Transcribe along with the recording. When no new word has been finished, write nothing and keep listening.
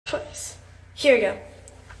toys. Here we go.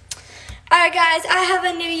 Alright guys, I have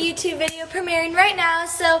a new YouTube video premiering right now,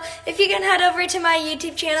 so if you can head over to my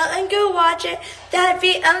YouTube channel and go watch it, that'd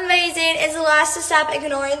be amazing. It's the last to stop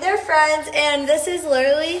ignoring their friends, and this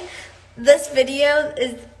video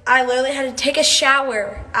is, I literally had to take a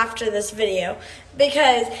shower after this video,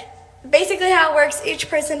 because basically how it works, each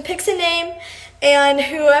person picks a name, and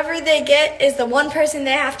whoever they get is the one person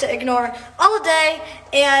they have to ignore all day,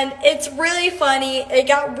 and it's really funny. It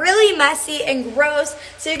got really messy and gross,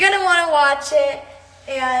 so you're going to want to watch it,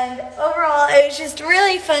 and overall it was just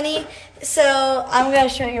really funny. So I'm going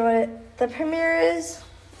to show you what the premiere is,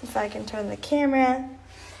 if I can turn the camera.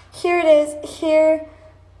 Here it is. Here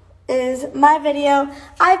is my video.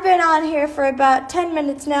 I've been on here for about 10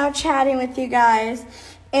 minutes now chatting with you guys.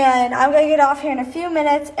 And I'm going to get off here in a few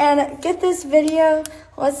minutes and get this video.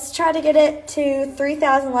 Let's try to get it to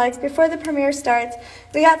 3,000 likes before the premiere starts.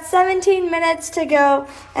 We got 17 minutes to go,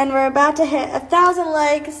 and we're about to hit 1,000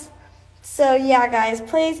 likes. So yeah, guys,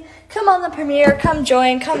 please come on the premiere, come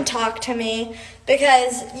join, come talk to me,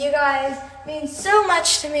 because you guys mean so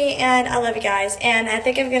much to me, and I love you guys. And I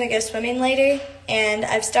think I'm going to go swimming later, and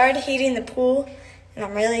I've started heating the pool, and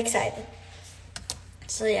I'm really excited.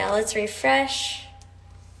 So yeah, let's refresh.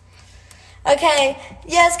 Okay,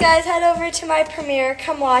 yes guys, head over to my premiere,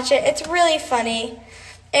 come watch it, it's really funny,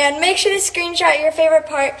 and make sure to screenshot your favorite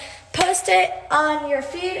part, post it on your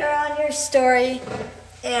feed or on your story,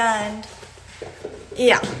 and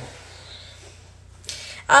yeah.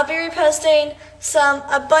 I'll be reposting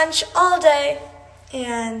a bunch all day,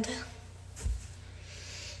 and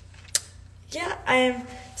yeah, I am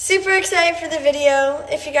super excited for the video.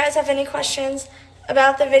 If you guys have any questions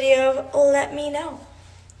about the video, let me know.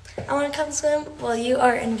 I want to come swim? Well, you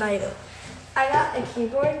are invited. I got a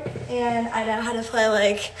keyboard, and I know how to play,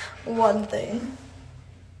 like, one thing.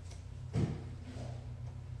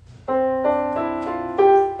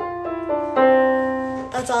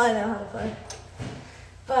 That's all I know how to play.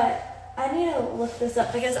 But I need to lift this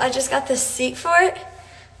up, because I just got this seat for it,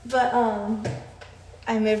 but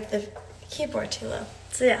I moved the keyboard too low.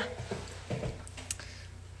 So, yeah.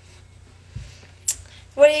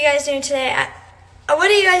 What are you guys doing today? What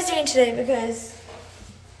are you guys doing today? Because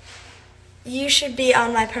you should be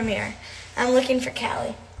on my premiere. I'm looking for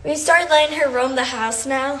Callie. We started letting her roam the house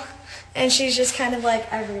now, and she's just kind of like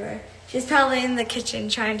everywhere. She's probably in the kitchen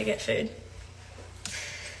trying to get food.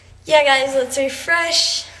 Yeah, guys, let's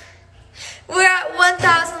refresh. We're at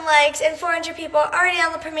 1,000 likes and 400 people already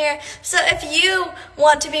on the premiere. So if you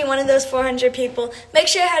want to be one of those 400 people, make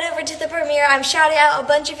sure you head over to the premiere. I'm shouting out a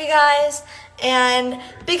bunch of you guys. And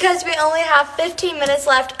because we only have 15 minutes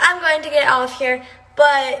left, I'm going to get off here.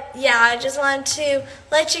 But yeah, I just wanted to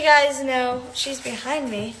let you guys know. She's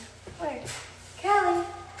behind me. Where? Callie,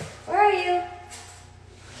 where are you?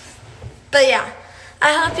 But yeah,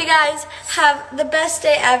 I hope you guys have the best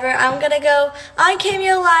day ever. I'm going to go on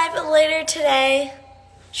Cameo Live later today.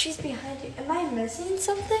 She's behind you. Am I missing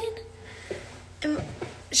something?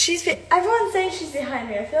 Everyone's saying she's behind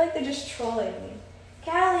me. I feel like they're just trolling me.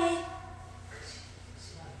 Callie.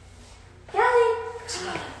 Callie,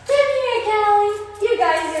 come here, Callie. You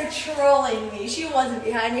guys are trolling me. She wasn't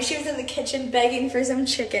behind me. She was in the kitchen begging for some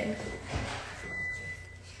chicken.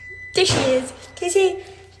 There she is. Casey,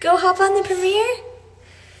 go hop on the premiere.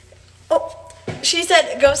 Oh, she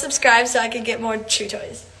said go subscribe so I can get more Chew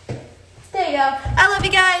Toys. There you go. I love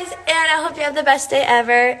you guys, and I hope you have the best day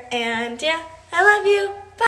ever. And yeah, I love you.